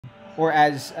or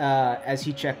as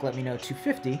he checked, let me know,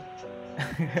 250.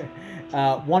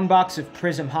 1 box of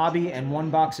Prizm Hobby and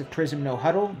 1 box of Prizm No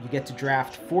Huddle. You get to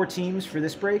draft 4 teams for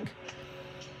this break.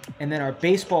 And then our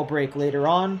baseball break later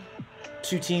on,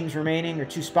 2 teams remaining, or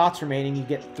 2 spots remaining. You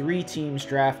get 3 teams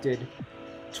drafted.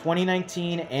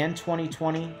 2019 and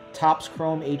 2020 Topps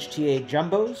Chrome HTA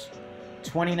Jumbos.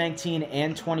 2019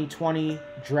 and 2020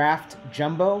 Draft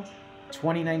Jumbo.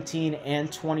 2019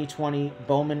 and 2020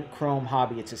 Bowman Chrome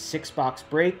Hobby. It's a 6-box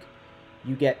break.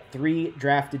 You get 3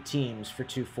 drafted teams for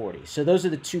 $240. So those are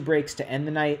the 2 breaks to end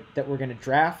the night that we're going to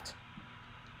draft.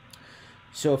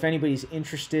 So if anybody's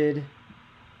interested,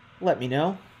 let me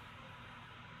know.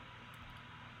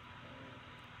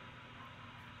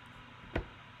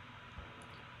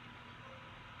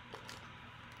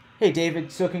 Hey David,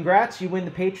 so congrats, you win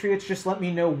the Patriots. Just let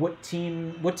me know what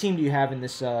team do you have in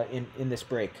this in this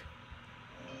break.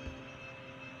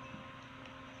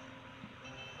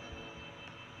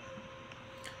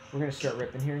 We're gonna start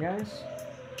ripping here, guys.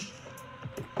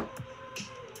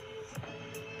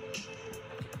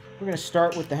 We're gonna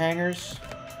start with the hangers.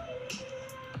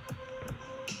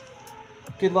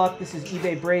 Good luck. This is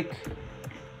eBay break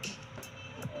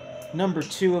number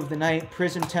 2 of the night.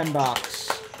 Prizm 10 box.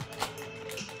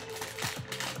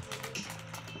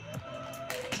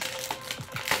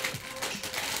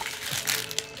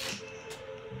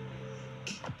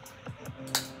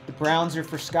 The Browns are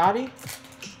for Scotty.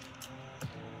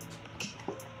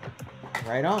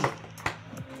 Right on.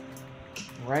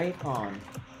 Right on.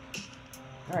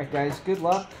 All right, guys, good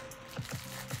luck.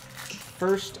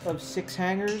 First of 6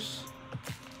 hangers.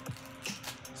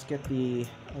 Let's get the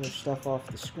other stuff off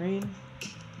the screen.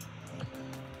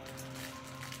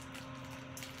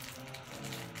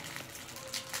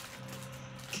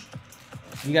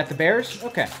 You got the Bears?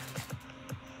 Okay.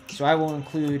 So I will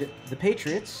include the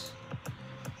Patriots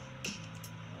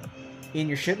in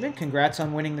your shipment. Congrats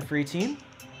on winning the free team.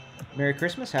 Merry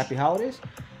Christmas, Happy Holidays.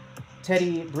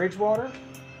 Teddy Bridgewater,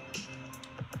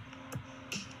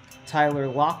 Tyler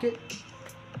Lockett,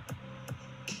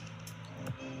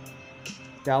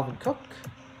 Dalvin Cook,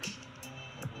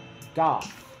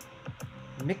 Goff,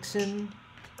 Mixon,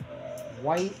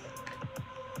 White,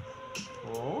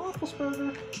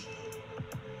 Roethlisberger,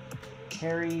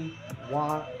 Harry,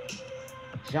 Watt,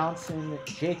 Johnson,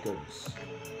 Jacobs,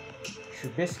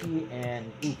 Trubisky, and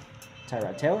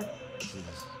Tyrod Taylor. This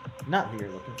is not who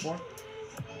you're looking for.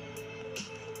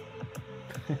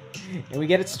 And we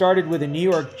get it started with a New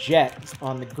York Jet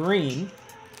on the green.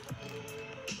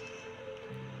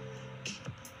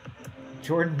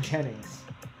 Jordan Jenkins,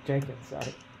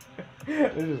 sorry.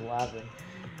 I was just laughing.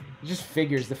 It just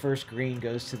figures the first green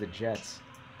goes to the Jets.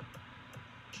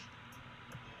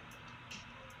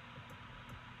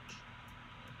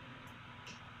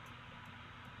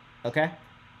 Okay.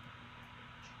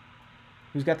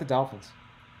 Who's got the Dolphins?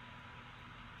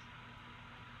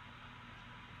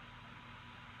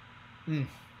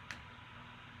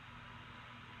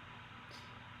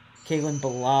 Kalen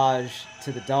Ballage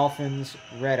to the Dolphins.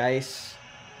 Red Ice.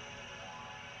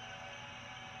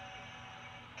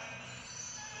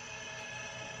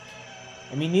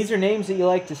 I mean, these are names that you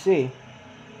like to see.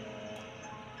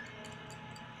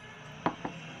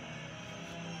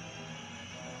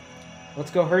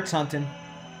 Let's go Hurts hunting.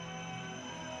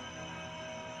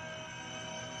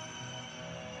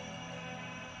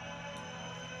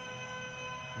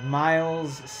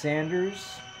 Miles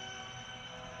Sanders.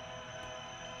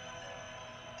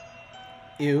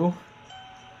 Ew.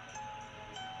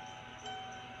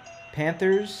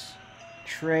 Panthers.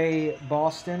 Trey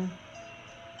Boston.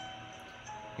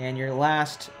 And your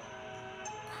last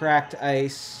cracked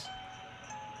ice.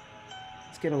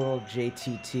 Let's get a little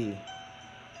JTT.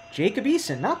 Jacob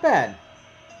Eason, not bad.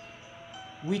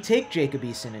 We take Jacob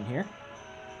Eason in here.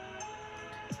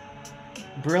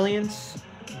 Brilliance,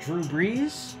 Drew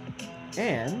Brees,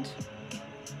 and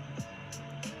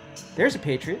there's a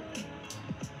Patriot,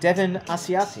 Devin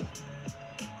Asiasi.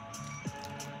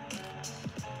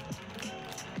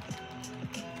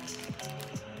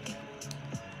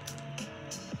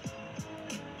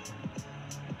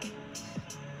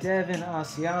 Devin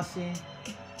Asiasi.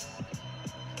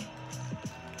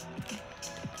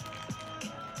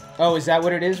 Oh, is that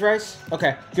what it is, Rice?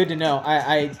 Okay, good to know.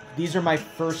 These are my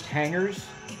first hangers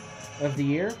of the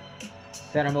year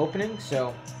that I'm opening,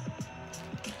 so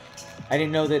I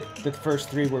didn't know that the first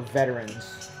 3 were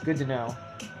veterans. Good to know.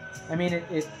 I mean,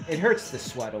 it hurts the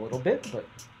sweat a little bit, but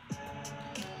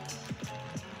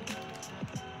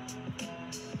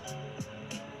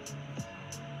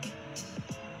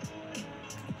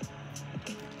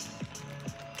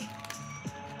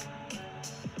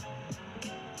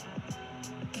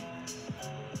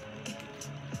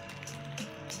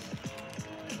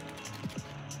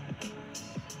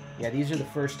Yeah, these are the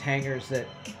first hangers that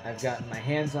I've gotten my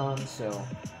hands on, so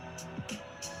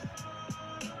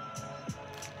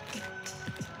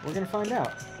we're going to find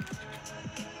out.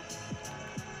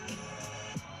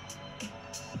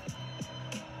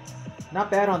 Not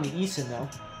bad on the Eason, though.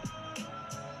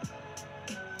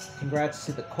 Congrats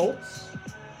to the Colts.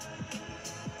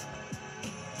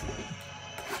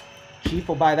 Chief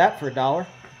will buy that for $1.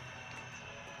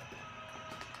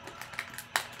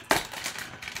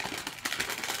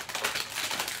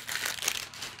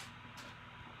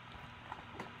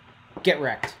 Get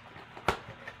wrecked.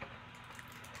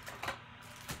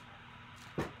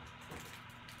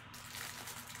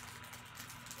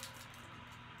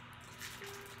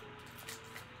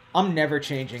 I'm never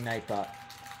changing Nightbot.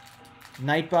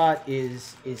 Nightbot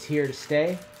is here to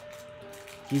stay.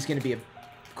 He's going to be a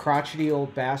crotchety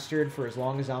old bastard for as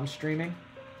long as I'm streaming,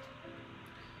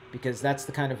 because that's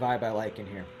the kind of vibe I like in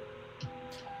here.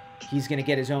 He's going to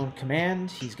get his own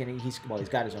command. He's got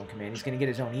his own command. He's going to get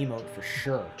his own emote for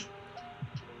sure.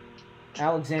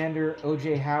 Alexander,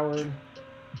 O.J. Howard,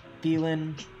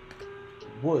 Thielen,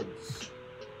 Woods,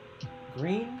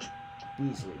 Green,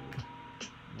 Beasley,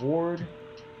 Ward,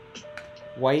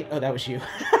 White. Oh, that was you.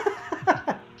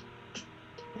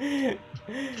 Danny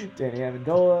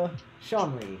Amendola,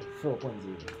 Sean Lee, Philip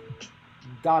Lindsay,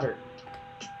 Goddard.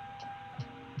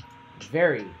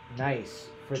 Very nice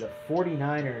for the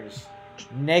 49ers.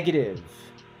 Negative.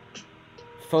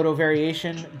 Photo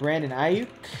variation, Brandon Ayuk.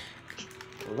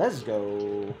 Let's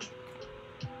go.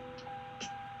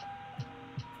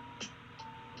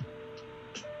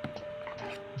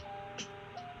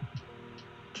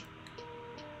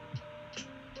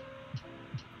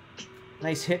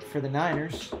 Nice hit for the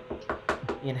Niners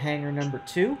in hanger number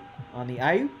 2 on the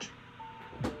Ayuk.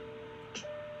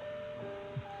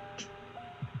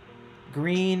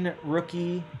 Green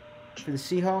rookie for the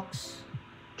Seahawks,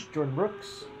 Jordan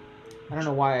Brooks. I don't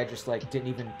know why I just didn't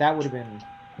even, that would have been,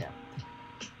 yeah.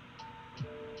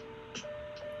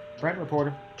 Brent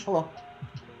Reporter, hello.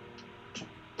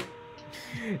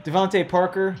 Devontae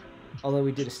Parker, although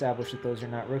we did establish that those are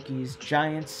not rookies.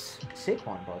 Giants,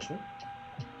 Saquon Barkley.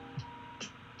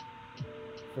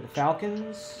 For the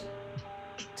Falcons,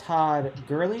 Todd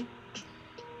Gurley.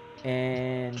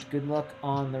 And good luck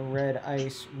on the red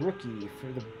ice rookie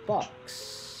for the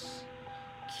Bucks,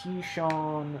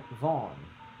 Keyshawn Vaughn.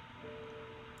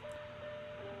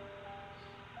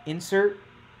 Insert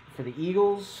for the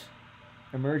Eagles,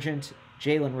 emergent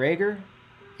Jalen Reagor.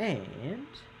 And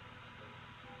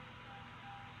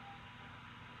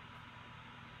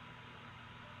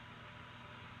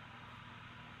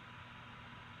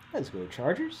let's go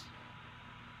Chargers.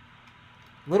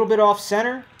 A little bit off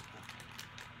center,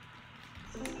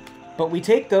 but we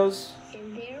take those.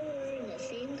 And there were in the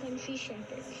same country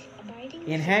shepherds, abiding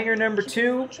in hanger number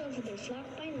 2,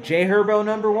 J Herbo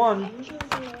number 1. The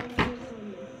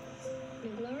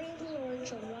glory of the Lord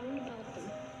shall round about them,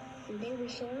 and they were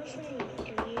sore afraid,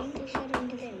 and the angel said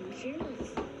unto them, Fear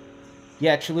not.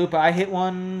 Yeah, Chalupa, I hit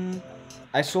one.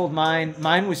 I sold mine.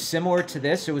 Mine was similar to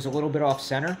this. It was a little bit off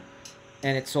center,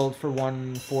 and it sold for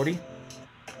 $140.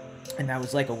 And that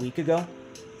was like a week ago,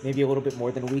 maybe a little bit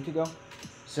more than a week ago.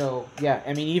 So yeah,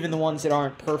 I mean, even the ones that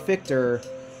aren't perfect are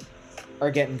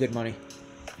getting good money.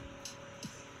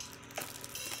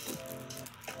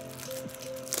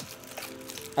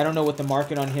 I don't know what the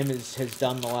market on him has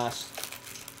done the last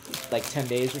like 10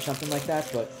 days or something like that,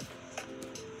 but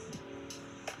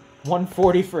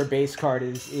 140 for a base card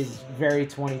is very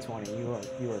 2020.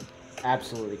 You are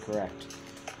absolutely correct.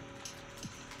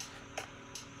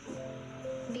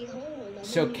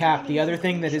 So Cap, the other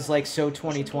thing that is like so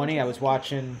 2020, I was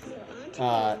watching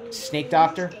Snake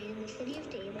Doctor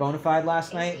Bonafide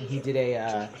last night, and he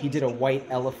did a white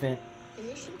elephant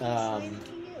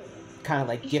kind of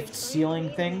like gift sealing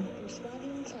thing,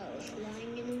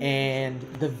 and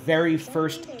the very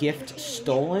first gift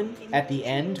stolen at the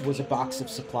end was a box of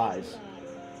supplies,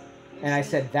 and I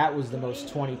said that was the most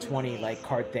 2020 like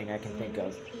card thing I can think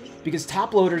of, because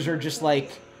top loaders are just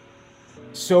like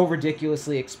so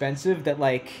ridiculously expensive that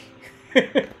like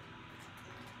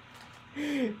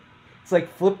it's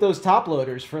like flip those top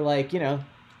loaders for like, you know,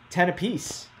 10 a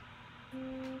piece.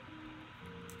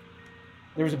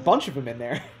 There was a bunch of them in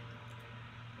there.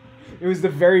 It was the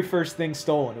very first thing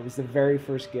stolen. It was the very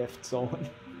first gift stolen.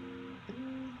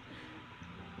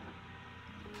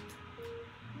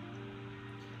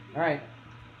 All right.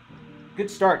 Good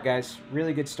start, guys.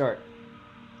 Really good start.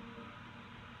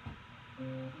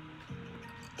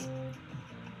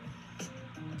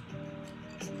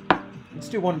 Let's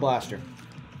do one blaster.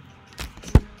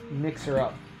 Mix her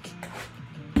up.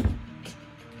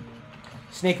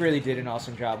 Snake really did an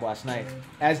awesome job last night,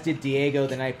 as did Diego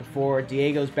the night before.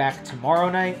 Diego's back tomorrow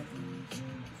night.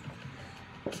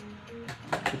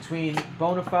 Between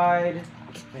Bonafide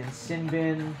and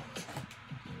Sinbin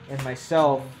and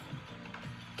myself,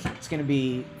 it's going to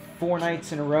be 4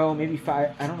 nights in a row, maybe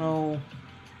 5. I don't know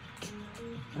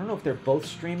if they're both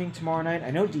streaming tomorrow night. I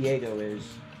know Diego is.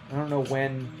 I don't know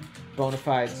when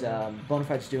Bonafide's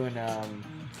doing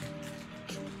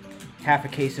half a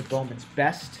case of Bowman's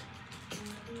Best.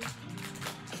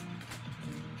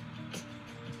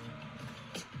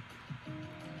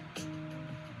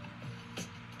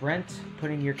 Brent,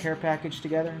 putting your care package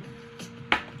together.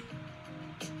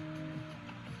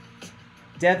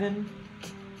 Devin,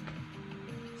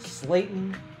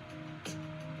 Slayton,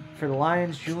 for the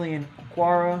Lions, Julian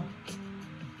Aquara.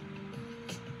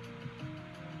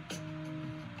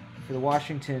 For the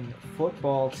Washington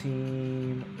football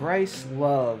team, Bryce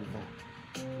Love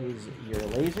is your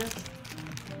laser.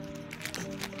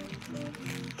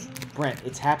 Brent,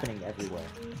 it's happening everywhere.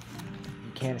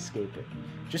 You can't escape it.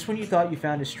 Just when you thought you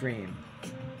found a stream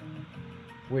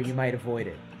where you might avoid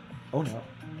it. Oh no.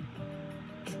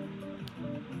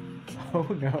 Oh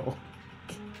no.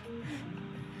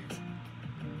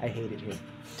 I hate it here.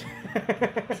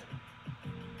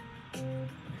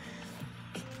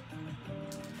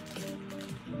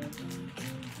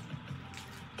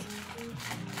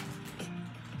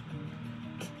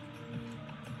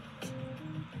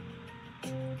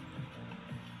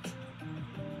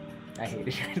 I hate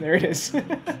it here. There it is.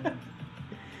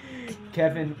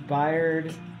 Kevin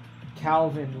Byard,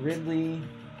 Calvin Ridley.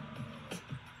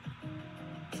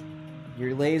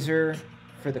 Your laser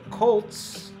for the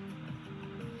Colts,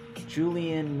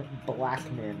 Julian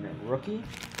Blackman, rookie.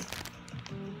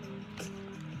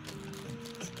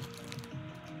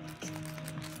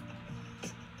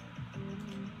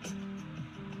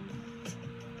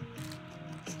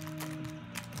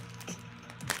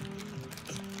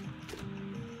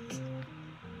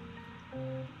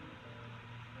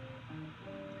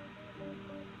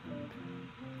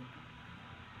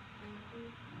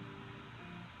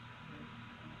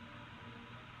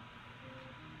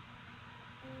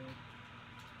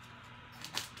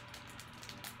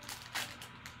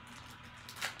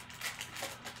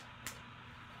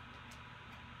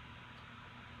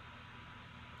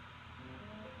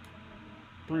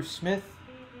 Bruce Smith,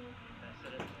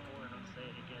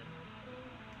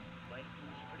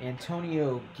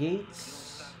 Antonio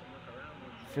Gates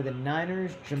for the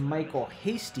Niners, Jermichael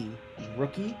Hasty,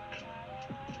 rookie,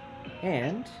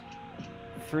 and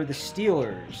for the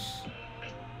Steelers,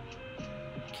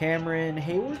 Cameron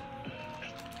Hayward.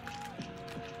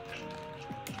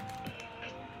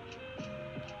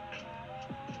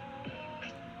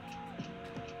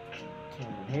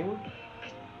 Cameron Hayward.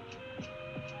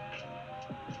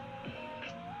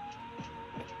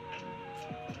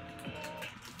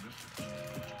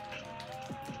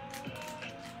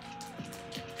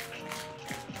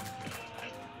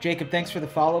 Jacob, thanks for the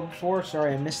follow before.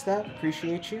 Sorry I missed that.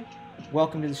 Appreciate you.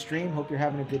 Welcome to the stream. Hope you're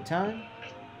having a good time.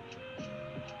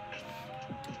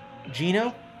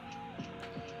 Gino.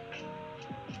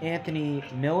 Anthony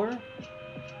Miller.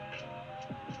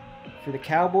 For the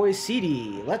Cowboys,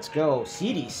 CD. Let's go.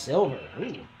 CD Silver.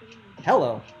 Ooh.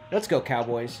 Hello. Let's go,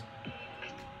 Cowboys.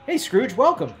 Hey, Scrooge.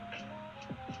 Welcome.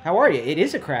 How are you? It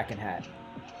is a Kraken hat.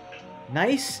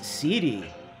 Nice CD.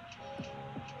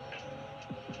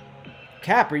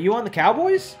 Cap, are you on the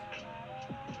Cowboys?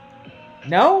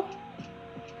 No?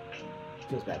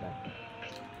 Feels bad, man.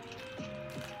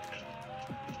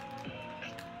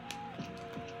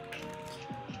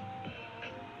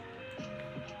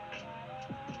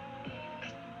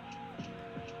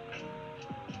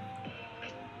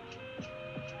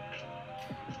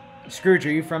 Scrooge,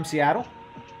 are you from Seattle?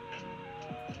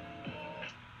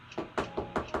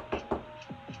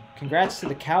 Congrats to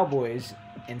the Cowboys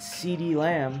and CD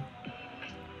Lamb.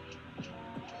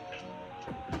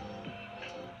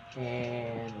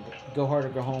 And go hard or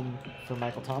go home for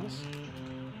Michael Thomas.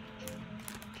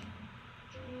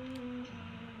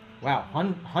 Wow,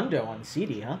 Hundo on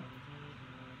CD, huh?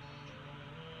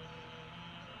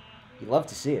 You love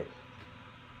to see it.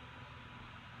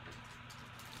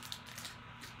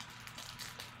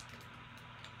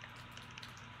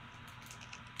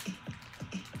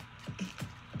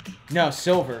 No,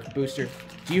 silver booster.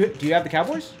 Do you have the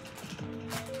Cowboys?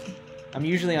 I'm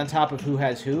usually on top of who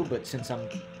has who, but since I'm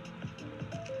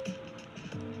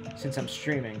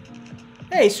streaming.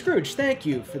 Hey, Scrooge, thank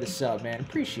you for the sub, man.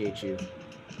 Appreciate you.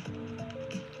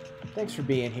 Thanks for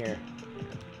being here.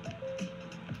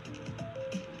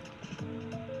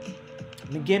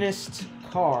 McGinnis,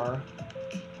 Carr,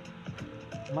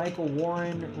 Michael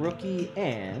Warren, rookie,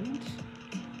 and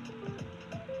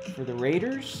for the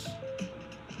Raiders,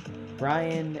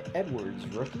 Brian Edwards,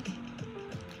 rookie.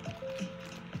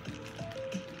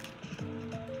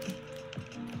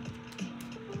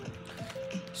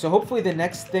 So hopefully the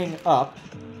next thing up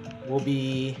will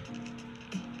be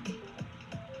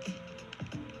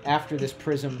after this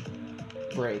Prizm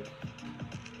break.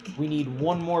 We need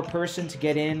one more person to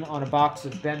get in on a box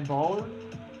of Ben Baller.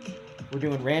 We're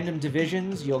doing random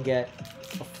divisions. You'll get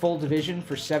a full division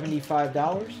for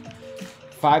 $75.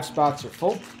 5 spots are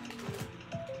full.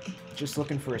 Just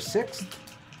looking for a 6th.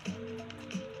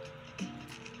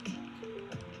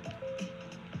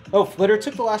 Oh, Flitter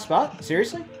took the last spot?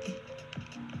 Seriously?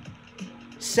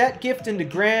 Set gift into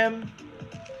Graham.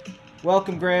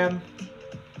 Welcome, Graham.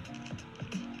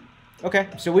 Okay,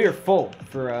 so we are full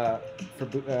for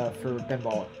Ben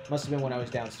Baller. Must have been when I was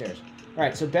downstairs. All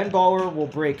right, so Ben Baller will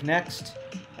break next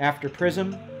after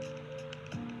Prizm.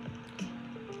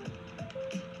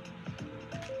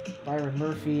 Byron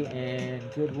Murphy and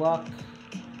good luck.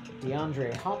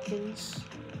 DeAndre Hopkins.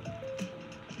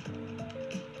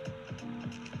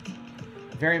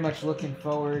 Very much looking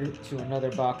forward to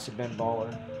another box of Ben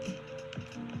Baller.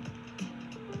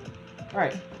 All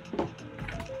right.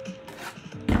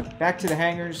 Back to the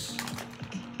hangers.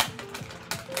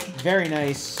 Very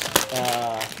nice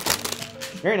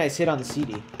hit on the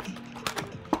CD.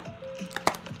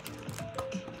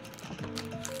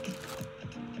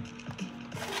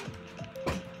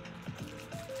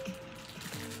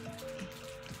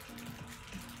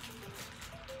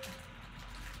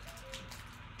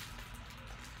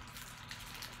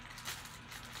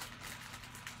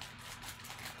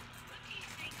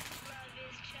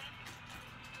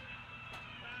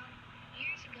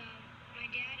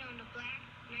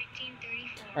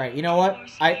 All right, you know what?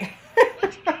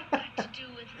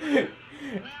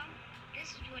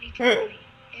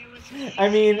 I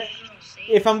mean,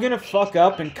 if I'm gonna fuck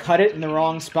up and cut it in the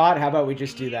wrong spot, how about we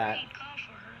just do that?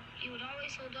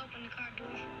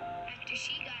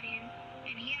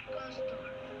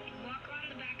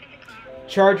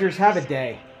 Chargers, have a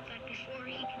day.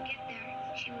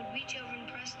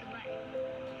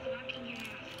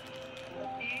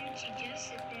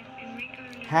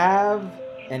 Have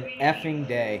an effing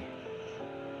day.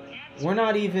 We're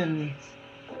not even...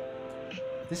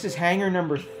 This is hanger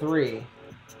number 3.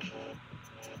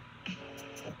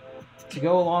 To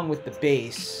go along with the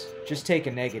base, just take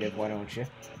a negative, why don't you?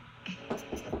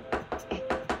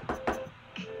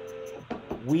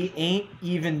 We ain't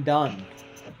even done.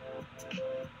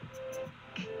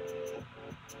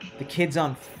 The kid's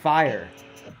on fire.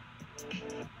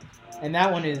 And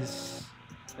that one is,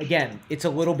 again, it's a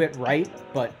little bit right,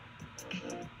 but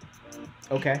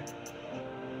okay.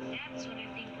 That's what I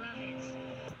think love is.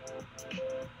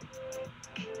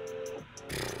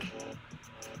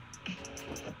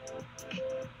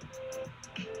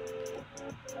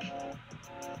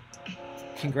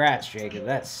 Congrats, Jacob.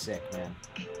 That's sick, man.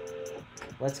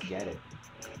 Let's get it.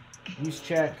 Use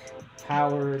check,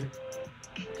 Howard,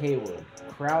 Hayward,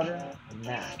 Crowder,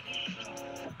 Mack,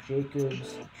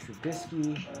 Jacobs,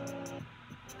 Trubisky.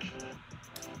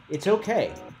 It's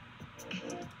okay.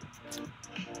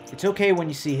 It's okay when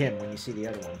you see him, when you see the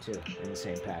other one, too, in the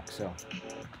same pack, so.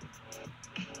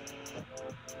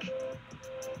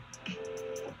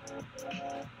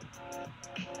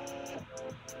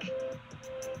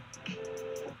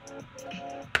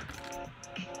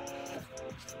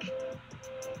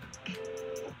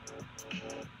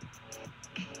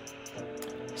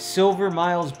 Silver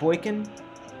Miles Boykin.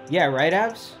 Yeah, right,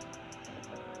 Abs?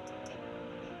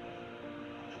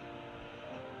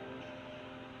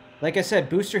 Like I said,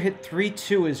 Booster hit 3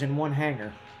 2s in one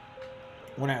hanger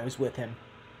when I was with him.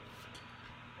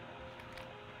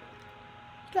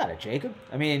 Got it, Jacob.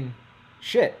 I mean,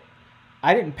 shit.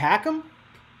 I didn't pack them.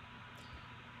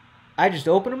 I just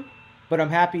opened them. But I'm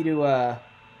happy to...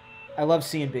 I love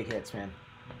seeing big hits, man.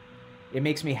 It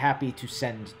makes me happy to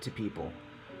send to people.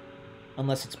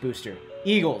 Unless it's Booster.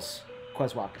 Eagles.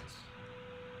 Quez Watkins.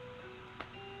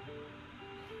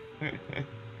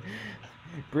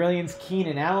 Brilliance,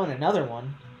 Keenan Allen, another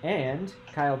one. And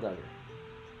Kyle Duggar.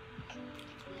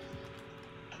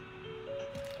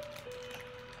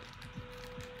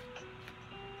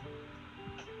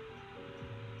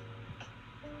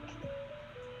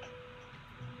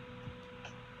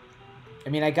 I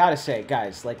mean, I gotta say,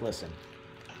 guys, like, listen.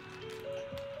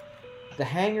 The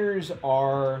hangers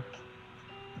are...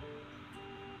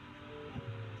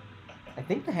 I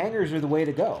think the hangers are the way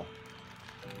to go.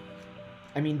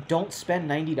 I mean, don't spend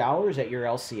 $90 at your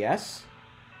LCS,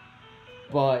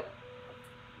 but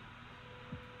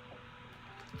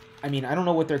I mean, I don't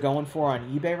know what they're going for on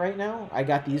eBay right now. I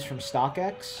got these from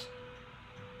StockX.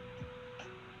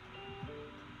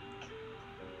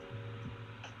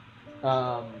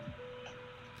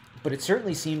 But it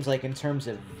certainly seems like in terms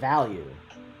of value,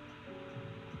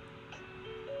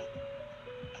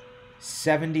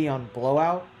 70 on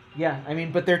Blowout. Yeah, I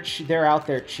mean, but they're out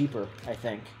there cheaper, I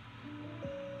think.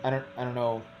 I don't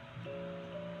know.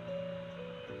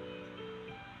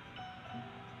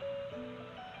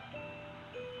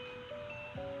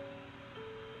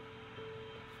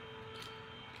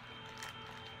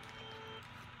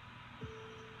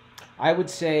 I would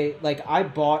say, like, I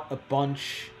bought a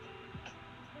bunch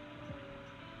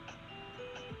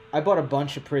of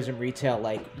Prizm retail,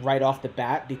 like, right off the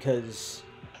bat because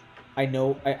I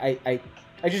know I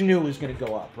just knew it was going to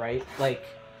go up, right? Like,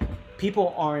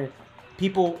 people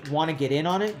want to get in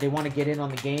on it. They want to get in on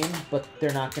the game, but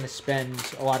they're not going to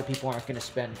spend. A lot of people aren't going to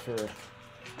spend for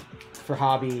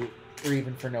hobby or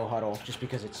even for no huddle just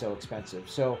because it's so expensive.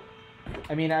 So,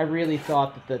 I mean, I really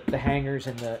thought that the hangers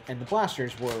and the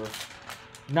blasters were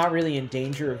not really in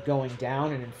danger of going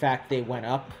down, and in fact, they went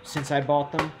up since I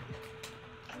bought them.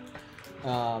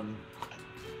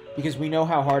 Because we know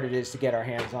how hard it is to get our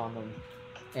hands on them,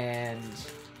 and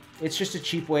it's just a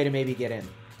cheap way to maybe get in.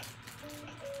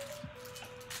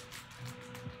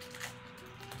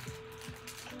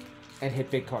 And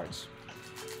hit big cards.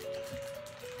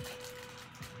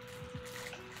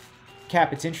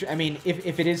 Cap, it's interesting. I mean,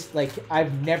 if it is, like,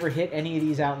 I've never hit any of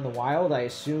these out in the wild. I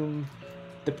assume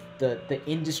the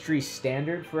industry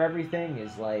standard for everything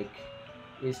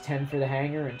is 10 for the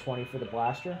hanger and 20 for the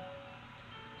blaster.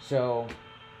 So,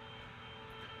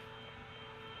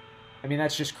 I mean,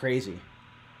 that's just crazy.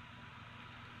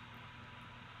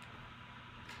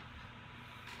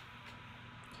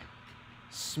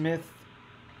 Smith,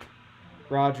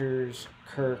 Rogers,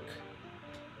 Kirk,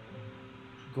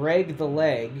 Greg the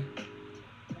Leg.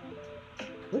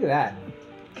 Look at that.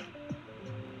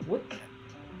 What?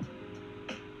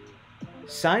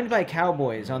 Signed by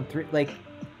Cowboys on 3. Like,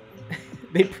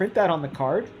 they print that on the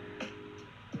card.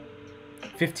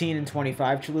 15 and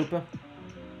 25, Chalupa.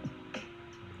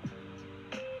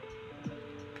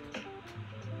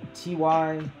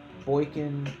 T.Y.,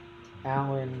 Boykin,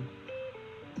 Allen,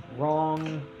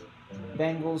 Wrong,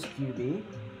 Bengals QB.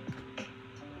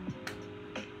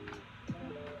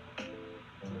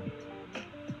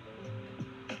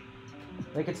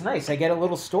 Like, it's nice. I get a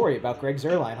little story about Greg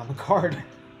Zuerlein on the card.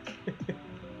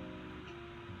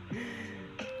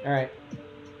 All right.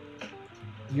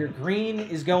 Your green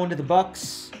is going to the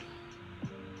Bucks.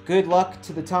 Good luck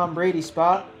to the Tom Brady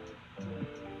spot.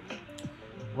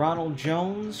 Ronald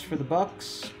Jones for the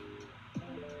Bucks.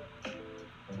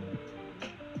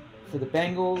 For the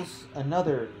Bengals,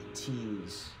 another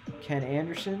tease. Ken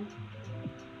Anderson.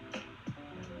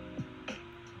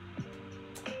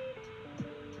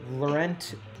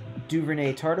 Laurent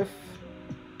Duvernay-Tardif.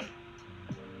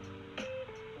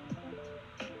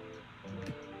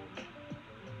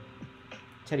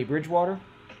 Teddy Bridgewater.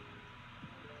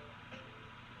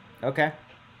 Okay.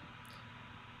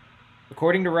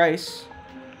 According to Rice,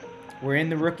 we're in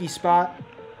the rookie spot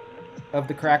of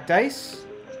the cracked ice.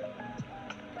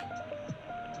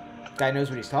 Guy knows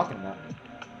what he's talking about.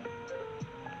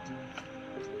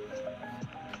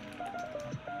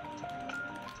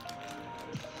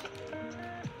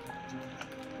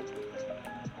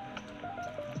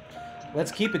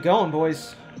 Let's keep it going,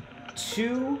 boys.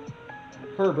 2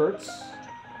 Herberts.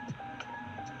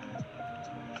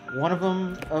 One of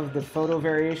them of the photo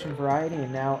variation variety,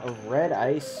 and now a red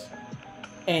ice.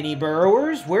 Any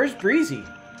Burrowers? Where's Breezy?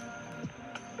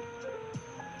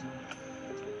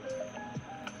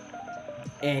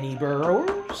 Any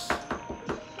Burrowers?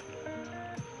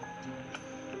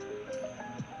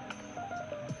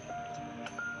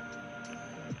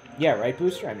 Yeah, right,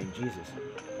 Booster? I mean, Jesus.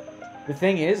 The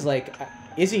thing is, like,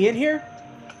 is he in here?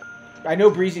 I know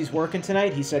Breezy's working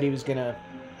tonight. He said he was gonna...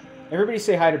 Everybody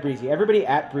say hi to Breezy. Everybody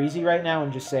at Breezy right now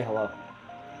and just say hello.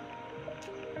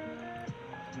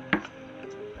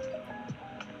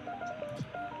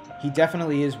 He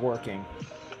definitely is working.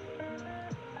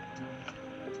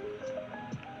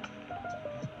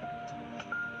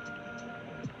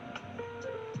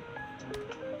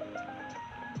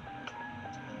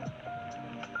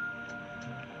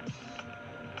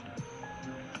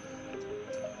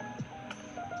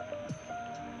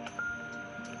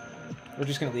 We're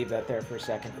just going to leave that there for a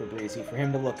second for Breezy, for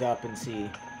him to look up and see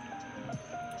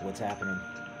what's happening.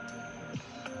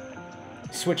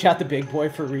 Switch out the big boy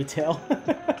for retail.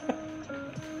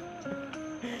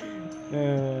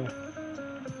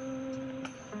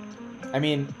 I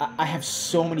mean, I have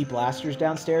so many blasters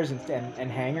downstairs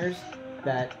and hangers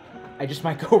that I just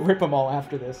might go rip them all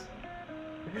after this.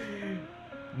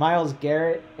 Myles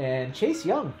Garrett and Chase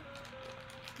Young.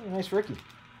 Oh, nice rookie.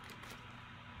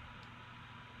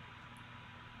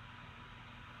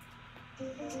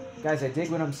 Guys, I dig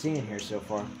what I'm seeing here so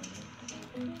far.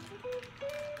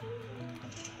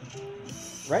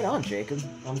 Right on, Jacob.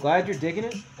 I'm glad you're digging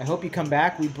it. I hope you come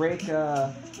back. We break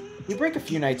a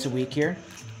few nights a week here,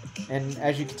 and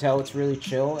as you can tell, it's really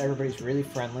chill. Everybody's really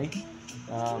friendly.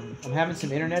 I'm having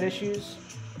some internet issues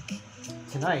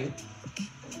tonight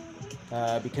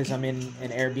because I'm in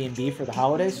an Airbnb for the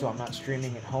holidays, so I'm not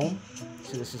streaming at home.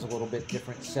 So this is a little bit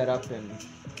different setup and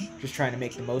just trying to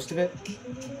make the most of it.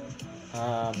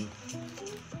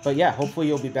 But yeah, hopefully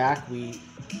you'll be back.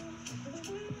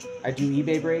 I do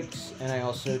eBay breaks, and I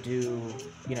also do,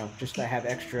 you know, just I have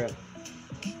extra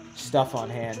stuff on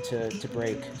hand to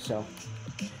break. So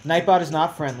Nightbot is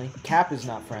not friendly. Cap is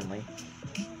not friendly.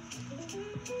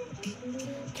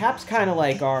 Cap's kind of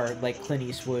like our Clint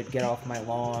Eastwood, get off my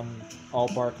lawn, all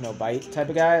bark no bite type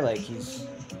of guy. Like he's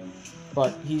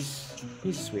a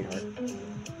sweetheart.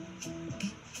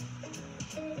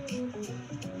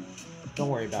 Don't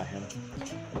worry about him.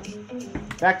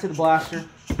 Back to the blaster.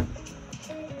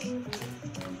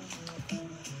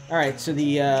 All right, so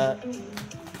the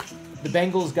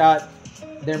Bengals got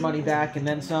their money back and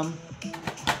then some.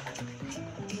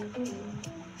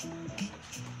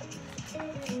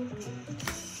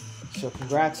 So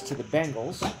congrats to the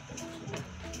Bengals.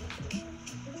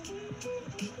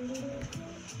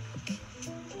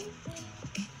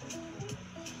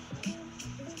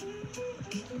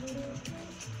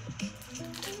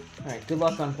 All right, good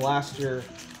luck on blaster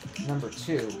number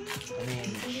 2. I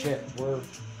mean, shit, we're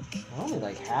only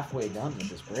like halfway done with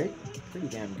this break. Pretty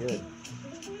damn good.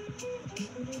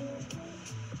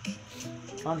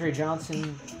 Andre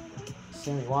Johnson,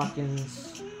 Sammy Watkins.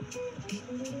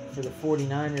 For the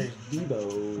 49ers,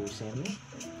 Debo Samuel.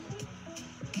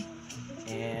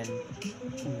 And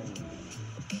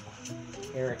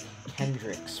Eric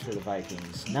Kendricks for the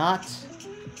Vikings. Not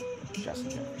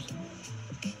Justin Jefferson.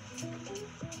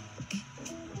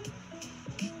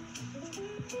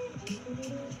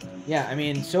 Yeah, I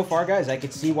mean, so far, guys, I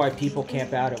could see why people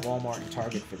camp out at Walmart and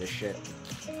Target for this shit.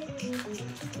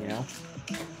 You know?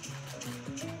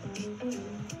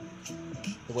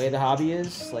 The way the hobby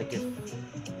is, like,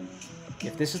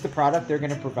 if this is the product they're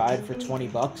going to provide for 20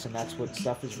 bucks and that's what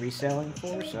stuff is reselling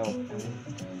for, so, I mean,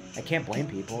 I can't blame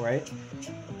people, right?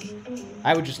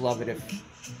 I would just love it if,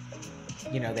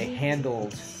 you know, they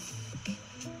handled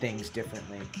things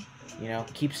differently. You know,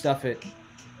 keep stuff at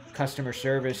customer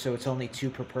service so it's only 2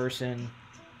 per person.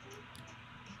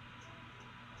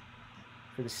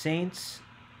 For the Saints,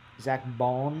 Zach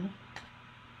Bond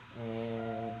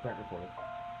and Brent Reporter.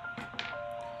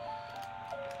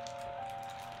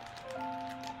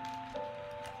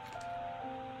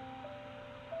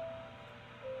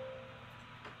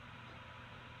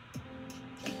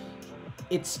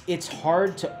 It's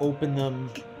hard to open them.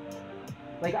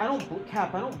 Like, I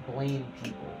don't blame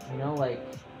people, you know, like,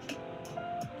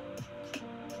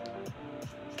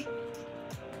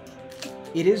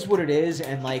 it is what it is,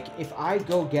 and like, if I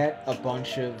go get a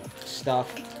bunch of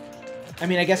stuff, I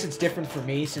mean, I guess it's different for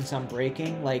me since I'm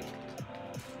breaking. Like,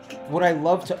 would I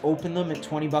love to open them at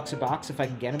 20 bucks a box if I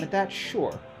can get them at that?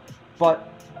 Sure.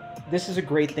 But this is a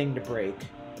great thing to break.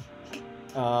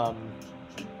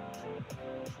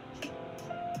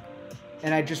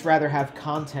 And I'd just rather have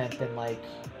content than, like,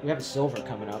 we have a silver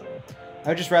coming up. I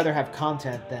would just rather have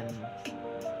content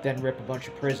than rip a bunch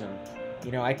of Prizm.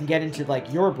 You know, I can get into,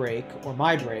 like, your break or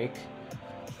my break.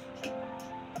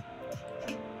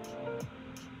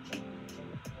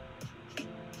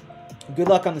 Good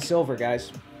luck on the silver,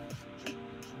 guys.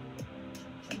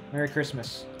 Merry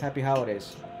Christmas. Happy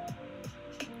holidays.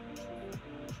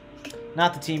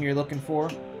 Not the team you're looking for.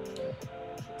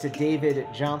 It's a David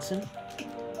Johnson.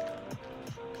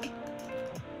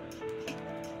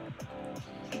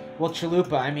 Well,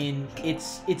 Chalupa, I mean,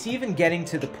 it's even getting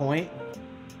to the point.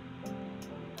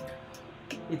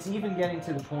 It's even getting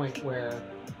to the point where,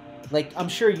 like, I'm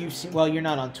sure you've seen. Well, you're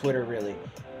not on Twitter, really.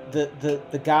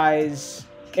 The guys.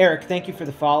 Eric, thank you for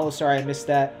the follow. Sorry, I missed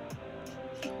that.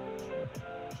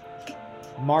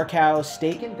 Markow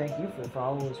Staken, thank you for the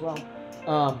follow as well.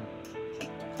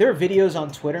 There are videos on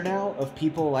Twitter now of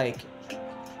people, like,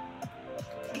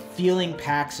 feeling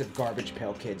packs of Garbage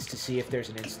Pail Kids to see if there's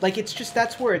an like, it's just,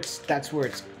 that's where it's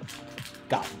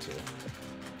gotten to.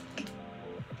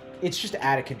 It's just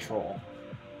out of control.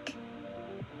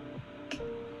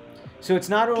 So it's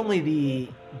not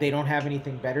only they don't have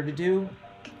anything better to do,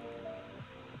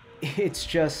 it's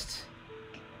just,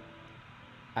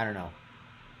 I don't know.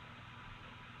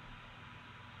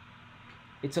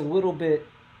 It's a little bit,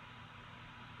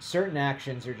 certain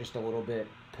actions are just a little bit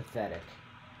pathetic.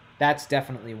 That's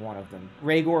definitely one of them.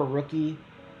 Rager, rookie.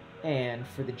 And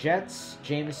for the Jets,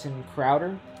 Jamison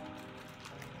Crowder.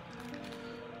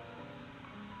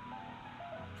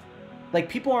 Like,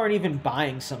 people aren't even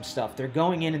buying some stuff. They're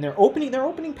going in and they're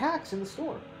opening packs in the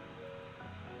store.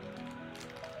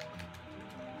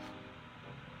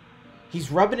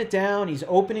 He's rubbing it down. He's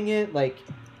opening it. Like,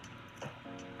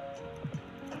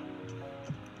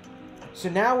 so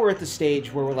now we're at the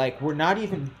stage where we're like, we're not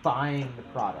even buying the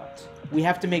product. We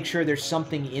have to make sure there's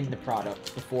something in the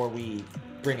product before we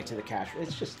bring it to the cash.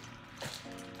 It's just...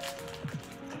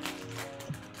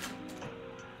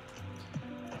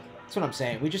 That's what I'm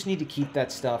saying. We just need to keep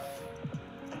that stuff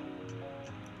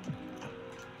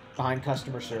behind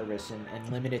customer service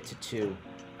and limit it to 2.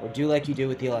 Or do like you do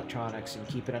with the electronics and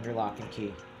keep it under lock and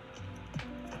key.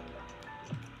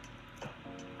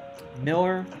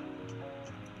 Miller.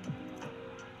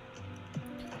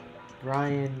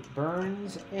 Brian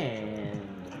Burns. And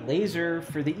laser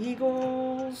for the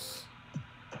Eagles.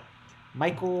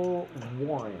 Michael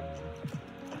Warren.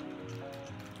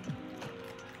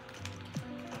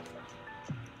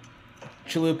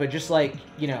 Chalupa, just like,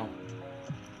 you know,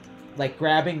 like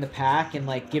grabbing the pack and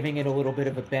like giving it a little bit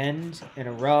of a bend and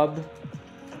a rub.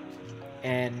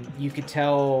 And you could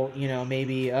tell, you know,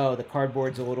 maybe, oh, the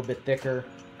cardboard's a little bit thicker.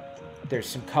 There's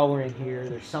some color in here.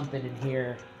 There's something in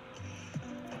here.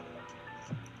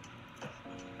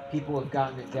 People have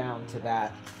gotten it down to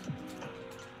that,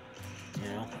 you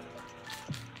know.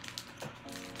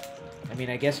 I mean,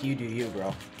 I guess you do you,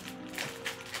 bro.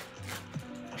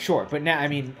 Sure, but now, I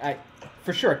mean,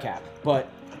 for sure, Cap, but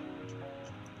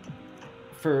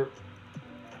for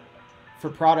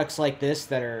products like this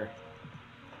that are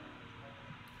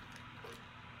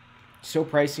so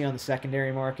pricey on the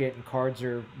secondary market and cards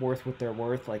are worth what they're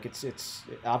worth, like it's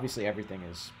obviously everything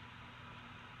is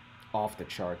off the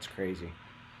charts crazy.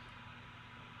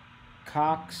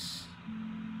 Cox,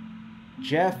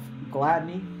 Jeff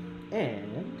Gladney,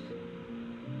 and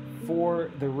for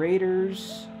the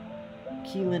Raiders,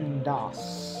 Keelan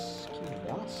Doss. Keelan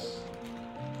Doss?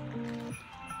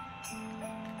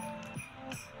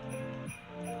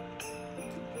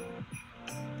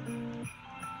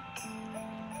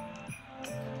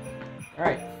 All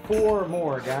right, 4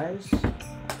 more, guys.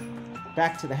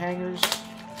 Back to the hangers.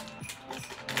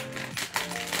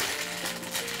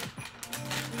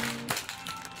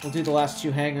 We'll do the last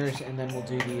 2 hangers, and then we'll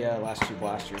do the last 2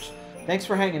 blasters. Thanks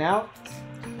for hanging out.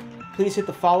 Please hit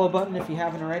the follow button if you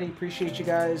haven't already. Appreciate you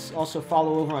guys. Also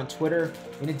follow over on Twitter.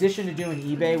 In addition to doing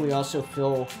eBay, we also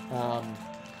fill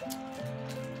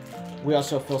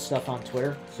stuff on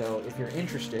Twitter. So if you're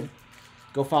interested,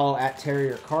 go follow at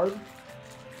TerrierCard.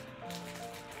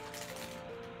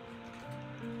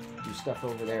 Do stuff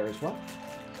over there as well.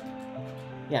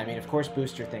 Yeah, I mean, of course,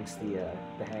 Booster thinks the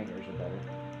hangers are better,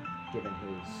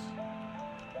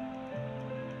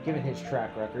 given his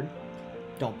track record.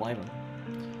 Don't blame him.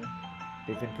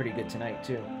 They've been pretty good tonight,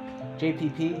 too.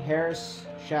 JPP, Harris,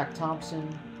 Shaq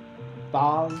Thompson,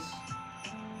 Boz,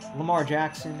 Lamar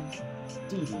Jackson,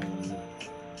 Dede,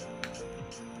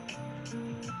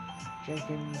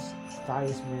 Jenkins,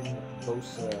 Theismann,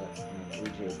 Bosa, and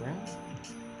A.J. Brown.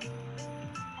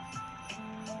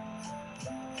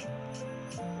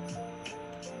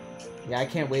 Yeah, I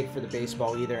can't wait for the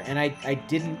baseball either. And I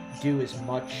didn't do as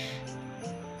much...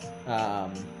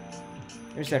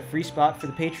 there's that free spot for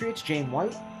the Patriots, James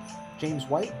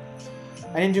White.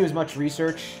 I didn't do as much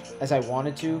research as I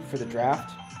wanted to for the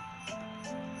draft.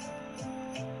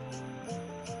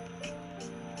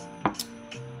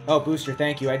 Oh, Booster,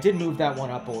 thank you. I did move that one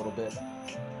up a little bit.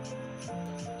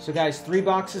 So, guys, 3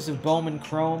 boxes of Bowman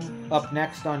Chrome up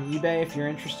next on eBay if you're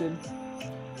interested.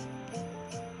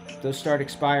 Those start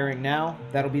expiring now.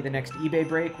 That'll be the next eBay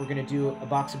break. We're going to do a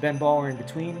box of Ben Baller in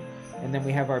between. And then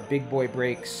we have our big boy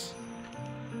breaks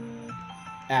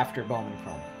after Bowman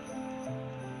Chrome.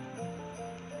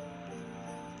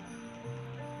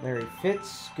 Larry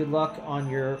Fitz, good luck on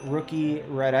your rookie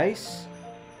red ice.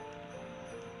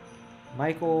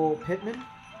 Michael Pittman.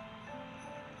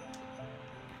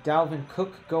 Dalvin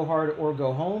Cook, go hard or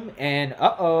go home. And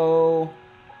uh-oh.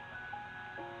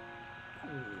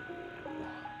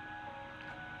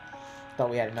 Thought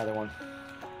we had another one.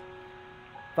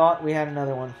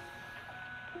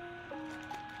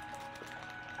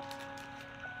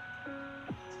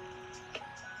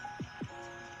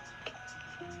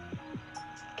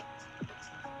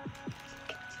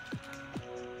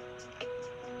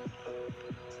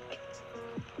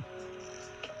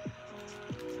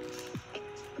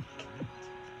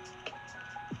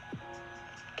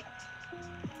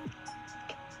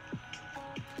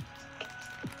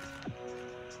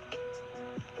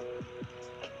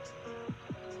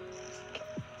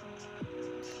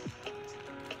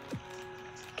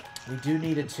 We do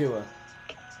need a Tua.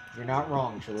 You're not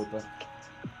wrong, Chalupa.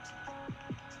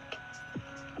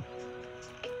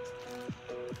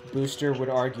 Booster would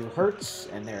argue Hurts,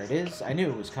 and there it is. I knew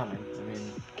it was coming. I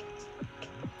mean...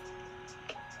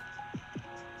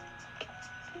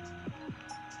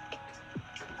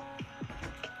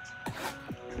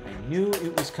 I knew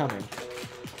it was coming.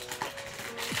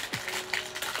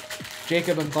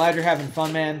 Jacob, I'm glad you're having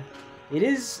fun, man. It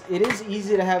is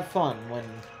easy to have fun when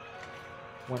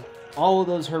all of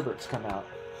those Herberts come out.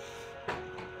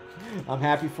 I'm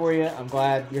happy for you. I'm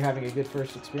glad you're having a good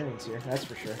first experience here. That's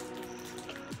for sure.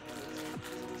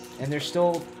 And there's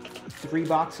still 3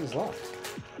 boxes left.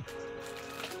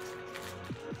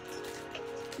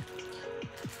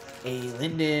 Hey,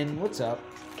 Lyndon, what's up?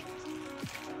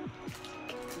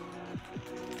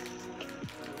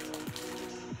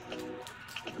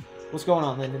 What's going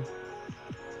on, Lyndon?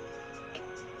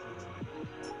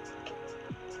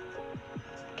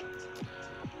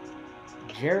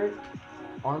 Jarrett,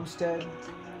 Armstead,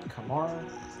 Kamara,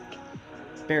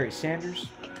 Barry Sanders.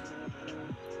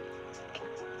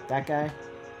 That guy.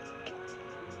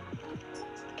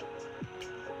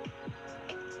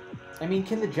 I mean,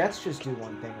 can the Jets just do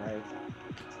one thing right?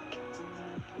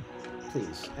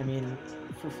 Please. I mean,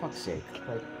 for fuck's sake.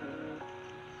 Like,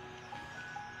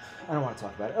 I don't want to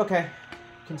talk about it. Okay.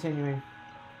 Continuing.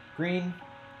 Green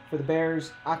for the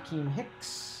Bears, Akeem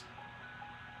Hicks.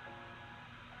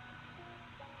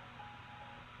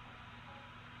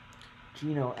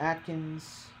 Geno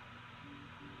Atkins.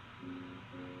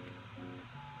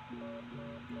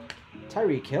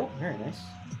 Tyreek Hill, very nice.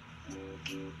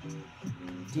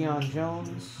 Deion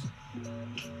Jones.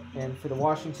 And for the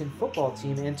Washington football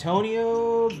team,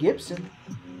 Antonio Gibson.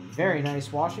 Very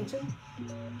nice, Washington.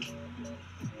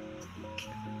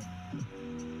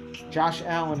 Josh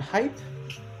Allen hype.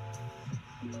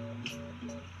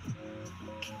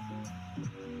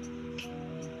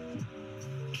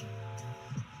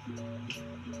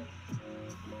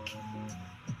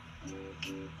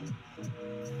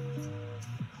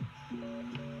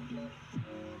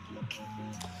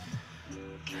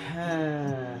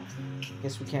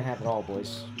 Guess we can't have it all,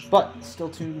 boys. But still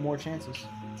 2 more chances.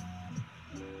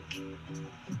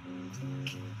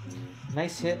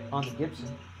 Nice hit on the Gibson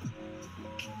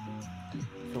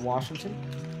for Washington.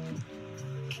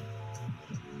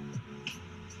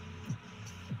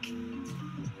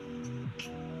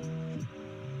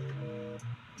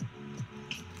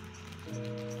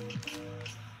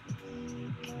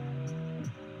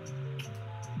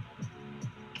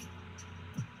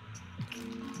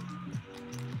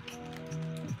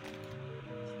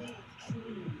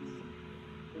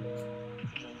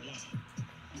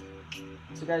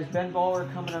 So guys, Ben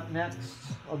Baller coming up next.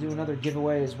 I'll do another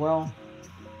giveaway as well.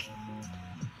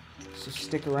 So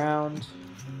stick around.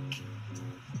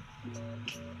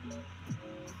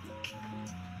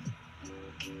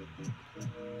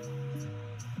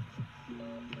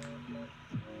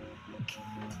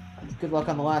 Good luck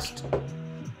on the last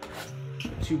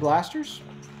 2 blasters.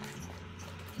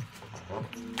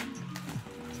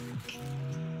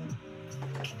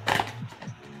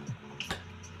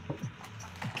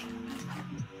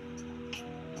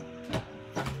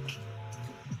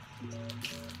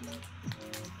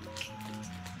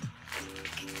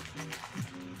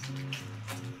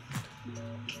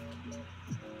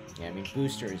 Yeah, I mean,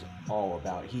 Booster is all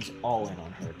about, he's all in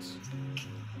on Hurts.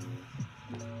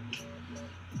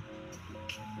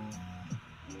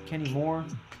 Kenny Moore,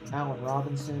 Allen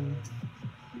Robinson,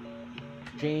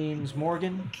 James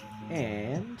Morgan,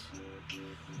 and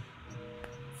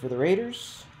for the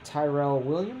Raiders, Tyrell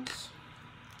Williams.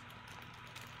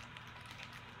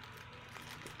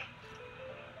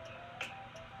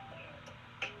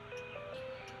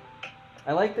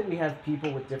 I like that we have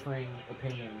people with differing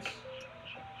opinions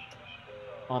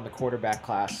on the quarterback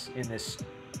class in this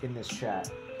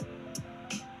chat.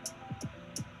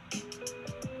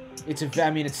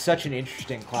 It's such an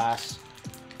interesting class.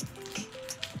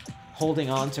 Holding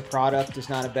on to product is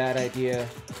not a bad idea,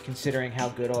 considering how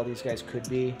good all these guys could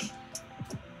be.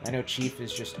 I know Chief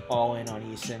is just all in on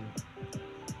Eason.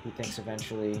 He thinks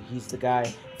eventually he's the guy.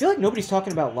 I feel like nobody's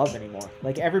talking about Love anymore.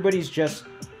 Like, everybody's just...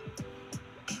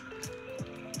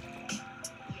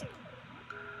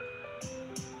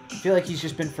 I feel like he's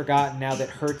just been forgotten now that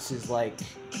Hurts is, like,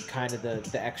 kind of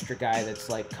the extra guy that's,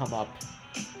 like, come up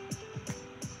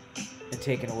and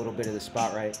taken a little bit of the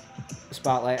spotlight.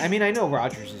 I mean, I know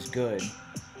Rodgers is good.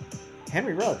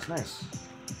 Henry Ruggs, nice.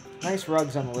 Nice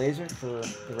Ruggs on the laser for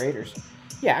the Raiders.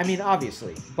 Yeah, I mean,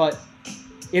 obviously. But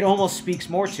it almost speaks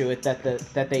more to it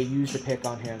that they used a pick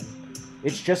on him.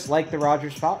 It's just like the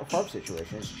Rodgers-Favre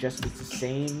situation. It's the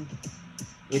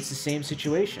it's the same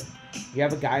situation. You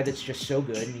have a guy that's just so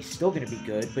good, and he's still going to be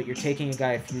good, but you're taking a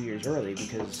guy a few years early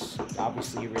because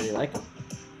obviously you really like him.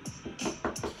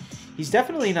 He's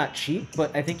definitely not cheap,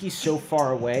 but I think he's so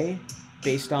far away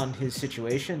based on his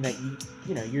situation that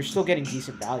you know, you're still getting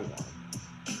decent value on him.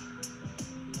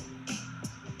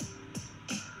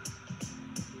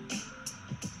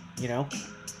 You know?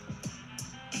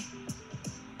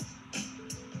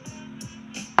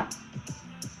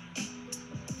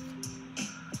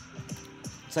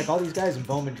 It's like all these guys in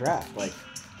Bowman draft, like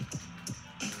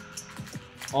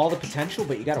all the potential,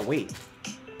 but you gotta wait.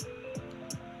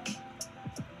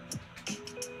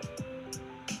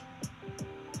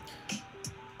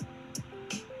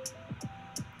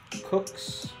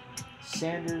 Cooks,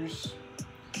 Sanders,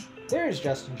 there's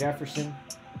Justin Jefferson.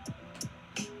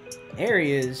 There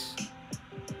he is.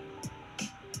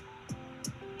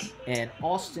 And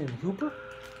Austin Hooper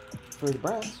for the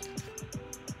Browns.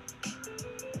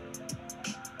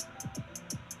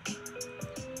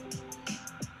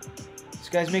 So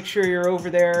guys, make sure you're over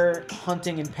there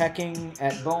hunting and pecking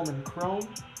at Bowman Chrome.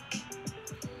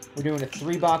 We're doing a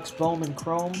 3-box Bowman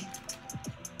Chrome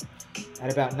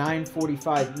at about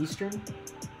 9:45 Eastern.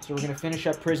 So we're going to finish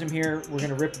up Prizm here. We're going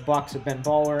to rip a box of Ben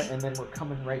Baller, and then we're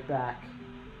coming right back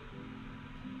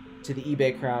to the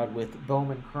eBay crowd with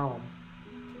Bowman Chrome.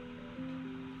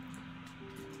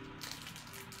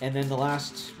 And then the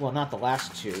last, well, not the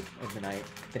last two of the night,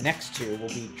 the next two will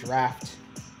be draft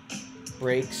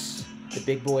breaks, the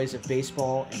big boys of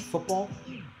baseball and football.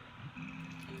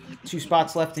 2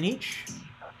 spots left in each.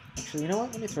 Actually, you know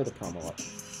what? Let me throw the promo up.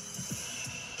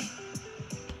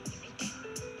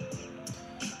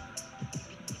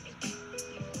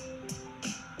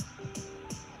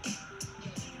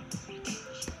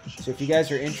 So if you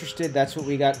guys are interested, that's what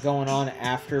we got going on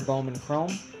after Bowman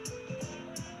Chrome.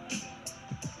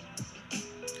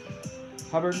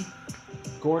 Hubbard,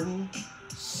 Gordon,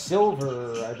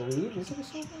 Silver, I believe. Is it a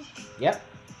silver? Yep.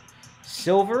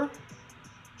 Silver.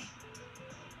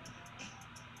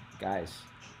 Guys,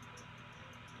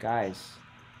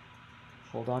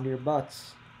 hold on to your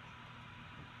butts.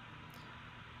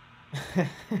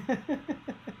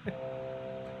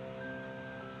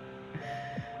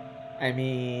 I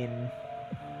mean,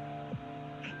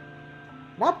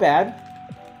 not bad.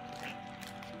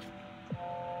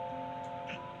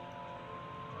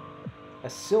 A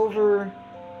silver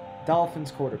Dolphins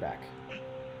quarterback.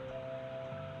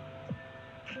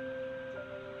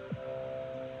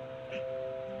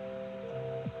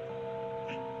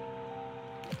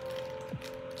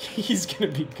 He's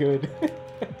gonna be good.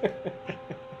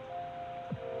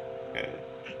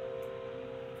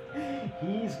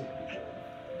 He's gonna be good.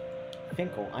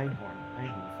 Finkel, Einhorn,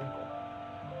 Finkel.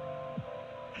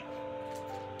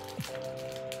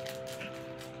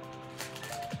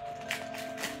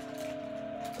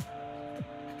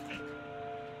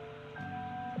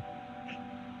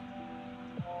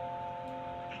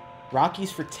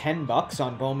 Rockies for $10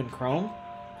 on Bowman Chrome.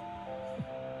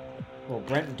 Well,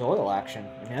 Brenton Doyle action.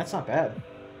 I mean, that's not bad.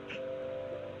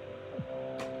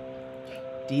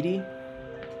 Didi,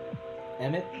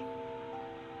 Emmett,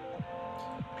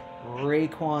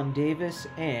 Raekwon Davis,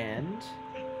 and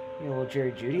a little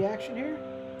Jerry Jeudy action here.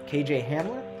 KJ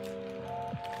Hamler.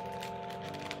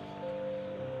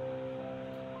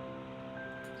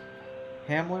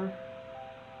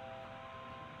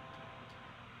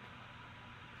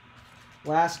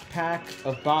 Last pack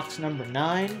of box number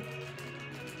 9.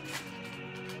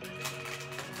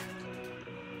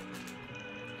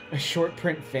 A short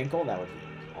print Finkel, that would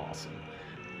be awesome.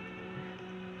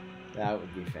 That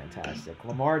would be fantastic.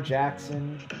 Lamar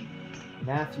Jackson,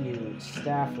 Matthew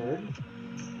Stafford,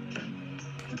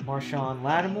 Marshawn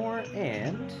Lattimore,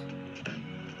 and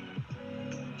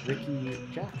Ricky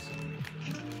Jackson.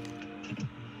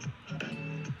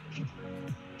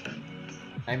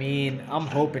 I mean, I'm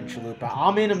hoping Chalupa.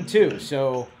 I'm in him too,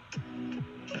 so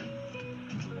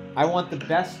I want the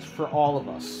best for all of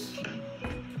us.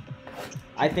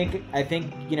 I think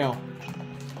you know,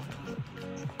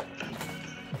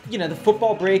 the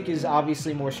football break is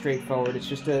obviously more straightforward. It's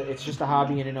just a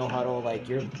hobby in a no huddle. Like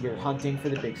you're hunting for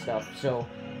the big stuff. So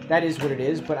that is what it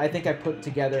is. But I think I put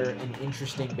together an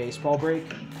interesting baseball break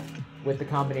with the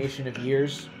combination of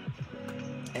years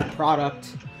and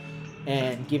product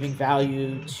and giving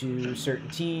value to certain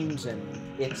teams, and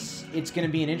it's going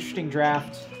to be an interesting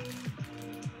draft.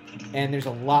 And there's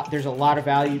a lot of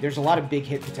value. There's a lot of big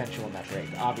hit potential in that break,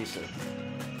 obviously.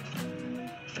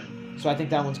 So I think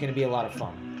that one's going to be a lot of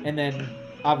fun. And then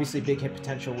obviously big hit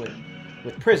potential with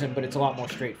Prizm, but it's a lot more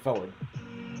straightforward.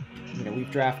 You know,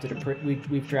 we've drafted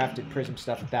Prizm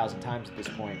stuff 1,000 times at this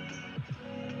point.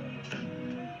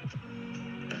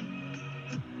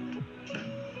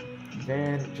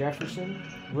 Van Jefferson,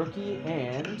 rookie,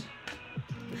 and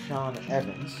Rashawn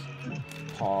Evans.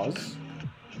 Pause.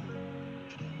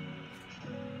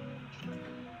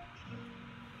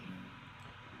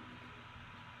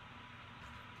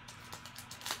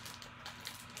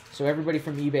 So everybody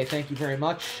from eBay, thank you very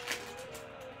much.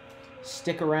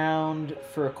 Stick around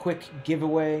for a quick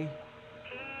giveaway.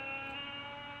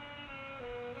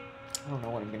 I don't know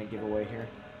what I'm going to give away here,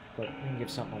 but we can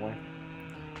give something away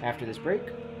after this break.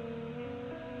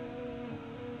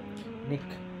 Nick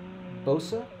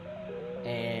Bosa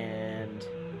and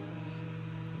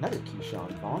another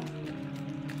Keyshawn Vaughn.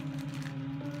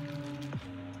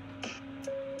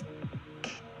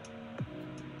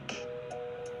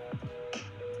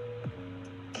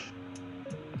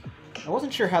 I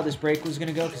wasn't sure how this break was going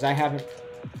to go because I haven't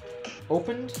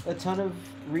opened a ton of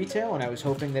retail, and I was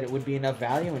hoping that it would be enough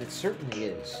value, and it certainly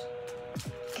is.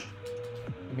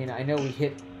 I mean, I know we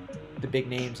hit the big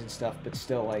names and stuff, but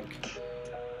still, like,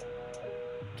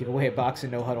 give away a box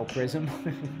of No Huddle Prizm.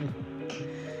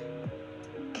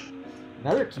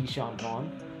 Another Keyshawn Vaughn.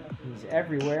 He's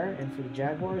everywhere, and for the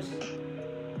Jaguars,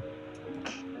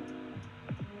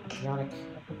 Yannick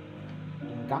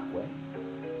Ngakwe.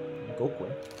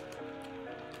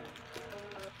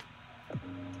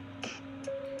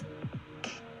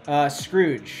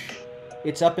 Scrooge.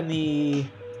 It's up in the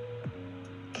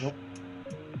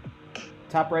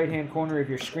top right-hand corner of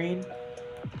your screen.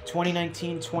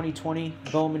 2019-2020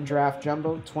 Bowman Draft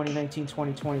Jumbo,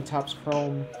 2019-2020 Topps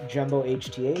Chrome Jumbo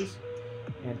HTAs,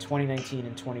 and 2019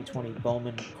 and 2020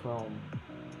 Bowman Chrome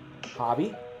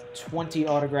Hobby. 20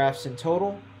 autographs in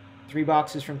total, 3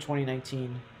 boxes from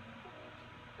 2019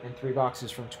 and 3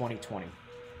 boxes from 2020.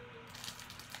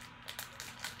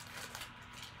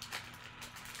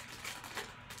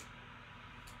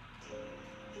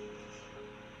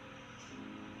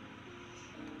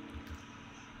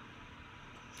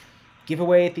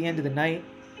 Giveaway at the end of the night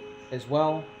as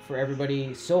well for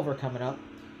everybody. Silver coming up.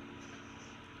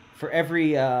 For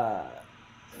every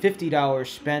 $50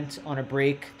 spent on a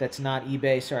break that's not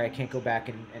eBay. Sorry, I can't go back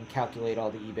and calculate all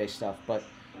the eBay stuff. But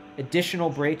additional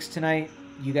breaks tonight.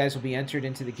 You guys will be entered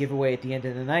into the giveaway at the end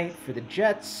of the night. For the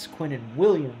Jets, Quinnen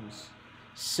Williams.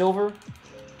 Silver.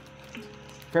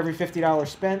 For every $50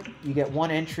 spent, you get 1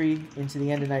 entry into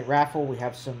the end of night raffle. We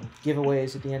have some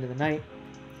giveaways at the end of the night.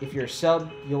 If you're a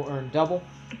sub, you'll earn double.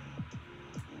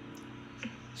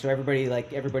 So everybody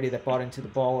that bought into the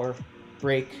baller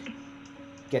break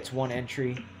gets 1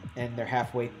 entry, and they're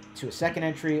halfway to a second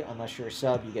entry. Unless you're a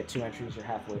sub, you get 2 entries. You're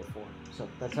halfway to 4. So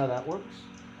that's how that works.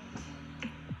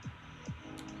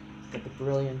 Got the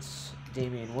Brilliance,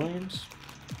 Damian Williams.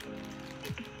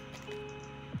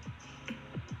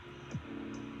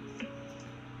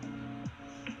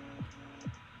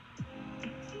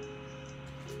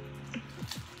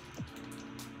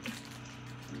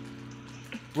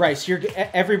 Right, so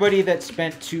everybody that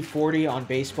spent $240 on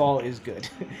baseball is good.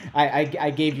 I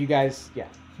gave you guys, yeah.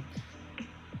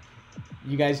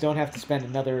 You guys don't have to spend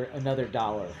another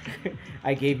dollar.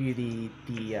 I gave you the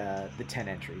 10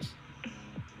 entries.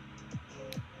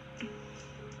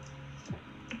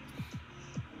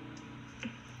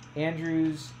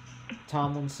 Andrews,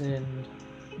 Tomlinson.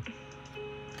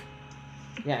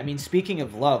 Yeah, I mean, speaking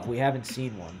of love, we haven't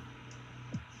seen one.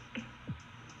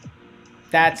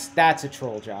 That's a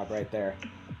troll job right there.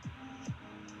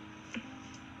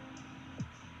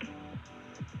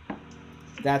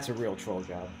 That's a real troll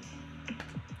job.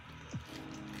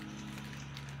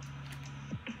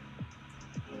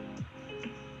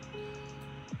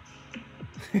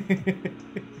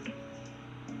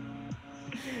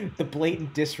 The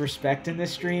blatant disrespect in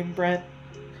this stream, Brent.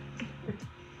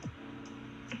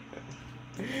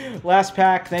 Last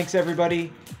pack. Thanks,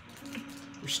 everybody.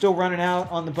 We're still running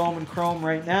out on the Bowman Chrome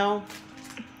right now.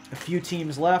 A few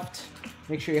teams left.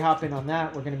 Make sure you hop in on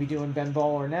that. We're going to be doing Ben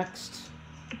Baller next.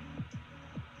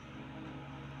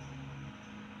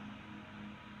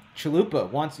 Chalupa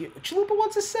wants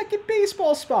a second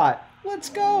baseball spot. Let's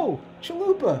go,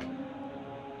 Chalupa.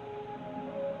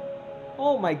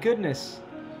 Oh my goodness.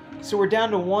 So we're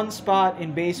down to 1 spot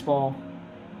in baseball.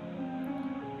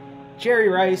 Jerry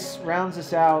Rice rounds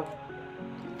us out.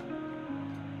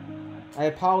 I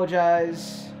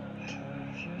apologize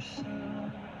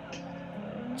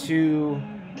to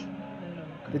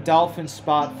the Dolphins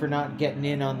spot for not getting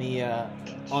in on the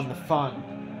fun,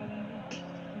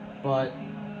 but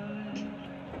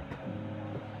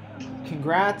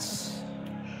congrats.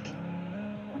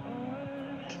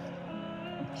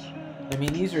 I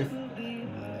mean,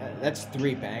 that's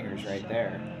 3 bangers right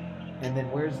there. And then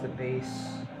where's the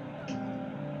base?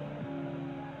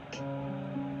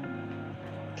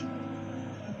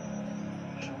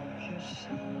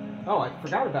 Oh, I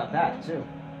forgot about that, too.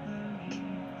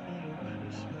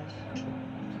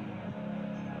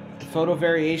 The photo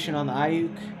variation on the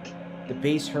Ayuk, the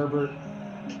base Herbert,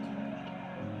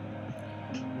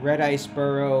 red ice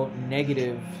Burrow,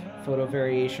 negative photo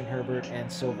variation Herbert,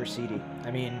 and silver CD.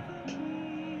 I mean,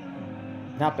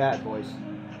 not bad, boys.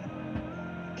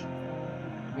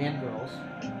 And girls.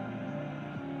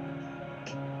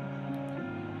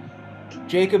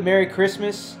 Jacob, Merry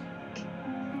Christmas.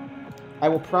 I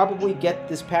will probably get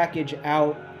this package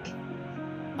out.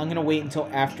 I'm going to wait until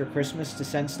after Christmas to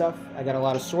send stuff. I got a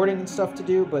lot of sorting and stuff to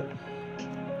do, but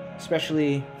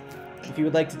especially if you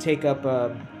would like to take up,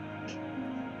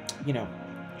 you know,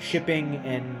 shipping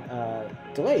and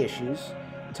delay issues,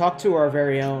 talk to our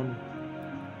very own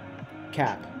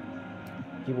Cap.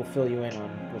 He will fill you in on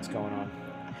what's going on.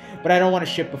 But I don't want to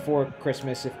ship before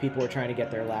Christmas if people are trying to get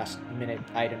their last minute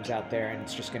items out there and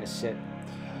it's just going to sit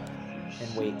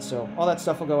and wait. So all that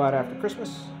stuff will go out after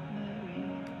Christmas.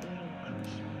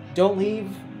 Don't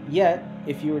leave yet.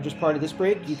 If you were just part of this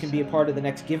break, you can be a part of the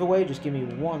next giveaway. Just give me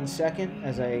 1 second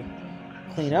as I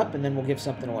clean up and then we'll give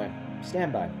something away.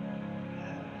 Stand by.